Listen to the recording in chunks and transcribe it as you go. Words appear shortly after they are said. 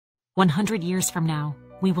100 years from now,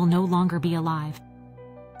 we will no longer be alive.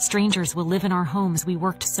 Strangers will live in our homes we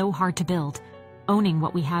worked so hard to build, owning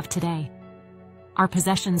what we have today. Our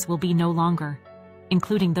possessions will be no longer,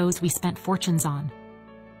 including those we spent fortunes on.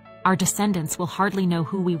 Our descendants will hardly know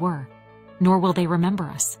who we were, nor will they remember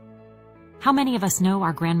us. How many of us know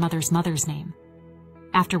our grandmother's mother's name?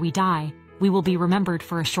 After we die, we will be remembered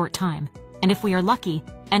for a short time, and if we are lucky,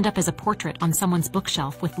 end up as a portrait on someone's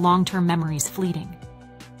bookshelf with long-term memories fleeting.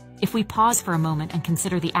 If we pause for a moment and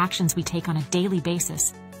consider the actions we take on a daily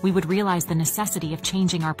basis, we would realize the necessity of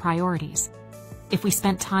changing our priorities. If we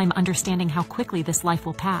spent time understanding how quickly this life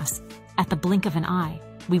will pass, at the blink of an eye,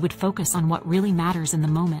 we would focus on what really matters in the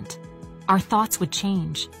moment. Our thoughts would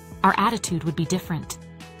change. Our attitude would be different.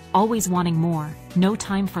 Always wanting more, no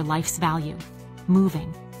time for life's value.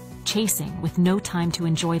 Moving, chasing with no time to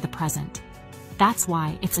enjoy the present. That's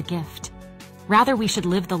why it's a gift. Rather, we should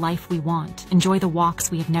live the life we want, enjoy the walks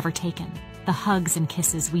we have never taken, the hugs and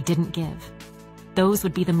kisses we didn't give. Those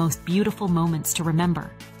would be the most beautiful moments to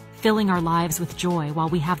remember, filling our lives with joy while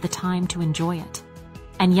we have the time to enjoy it.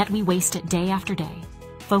 And yet we waste it day after day,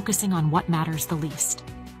 focusing on what matters the least.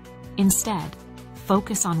 Instead,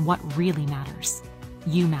 focus on what really matters.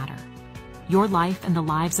 You matter. Your life and the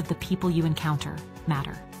lives of the people you encounter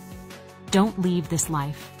matter. Don't leave this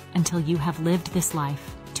life until you have lived this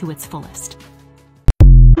life to its fullest.